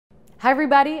Hi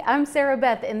everybody, I'm Sarah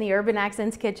Beth in the Urban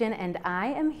Accents Kitchen, and I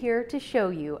am here to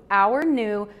show you our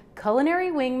new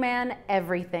culinary wingman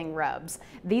everything rubs.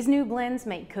 These new blends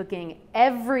make cooking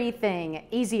everything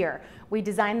easier. We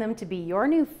designed them to be your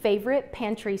new favorite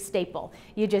pantry staple.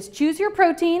 You just choose your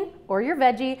protein or your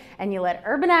veggie and you let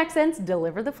Urban Accents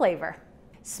deliver the flavor.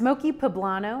 Smoky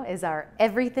Poblano is our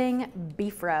everything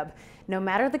beef rub. No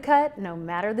matter the cut, no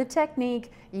matter the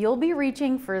technique, you'll be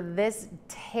reaching for this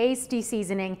tasty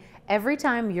seasoning every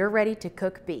time you're ready to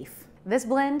cook beef. This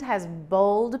blend has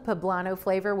bold poblano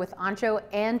flavor with ancho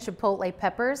and chipotle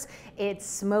peppers. It's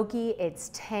smoky,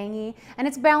 it's tangy, and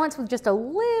it's balanced with just a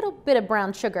little bit of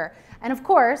brown sugar. And of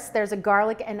course, there's a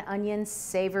garlic and onion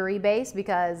savory base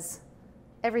because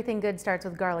everything good starts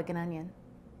with garlic and onion.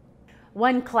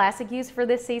 One classic use for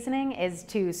this seasoning is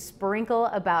to sprinkle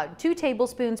about 2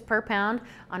 tablespoons per pound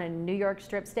on a New York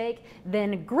strip steak,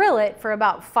 then grill it for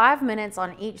about 5 minutes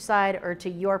on each side or to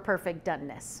your perfect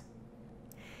doneness.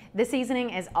 This seasoning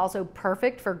is also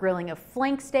perfect for grilling a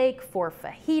flank steak for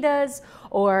fajitas,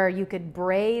 or you could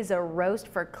braise a roast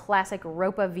for classic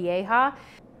ropa vieja.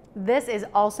 This is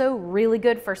also really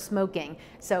good for smoking,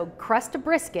 so crust a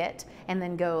brisket and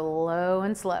then go low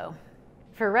and slow.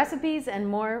 For recipes and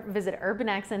more, visit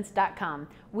urbanaccents.com.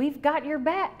 We've got your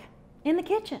back in the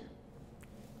kitchen.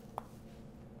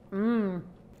 Oh,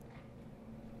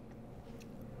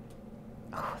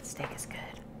 the steak is good.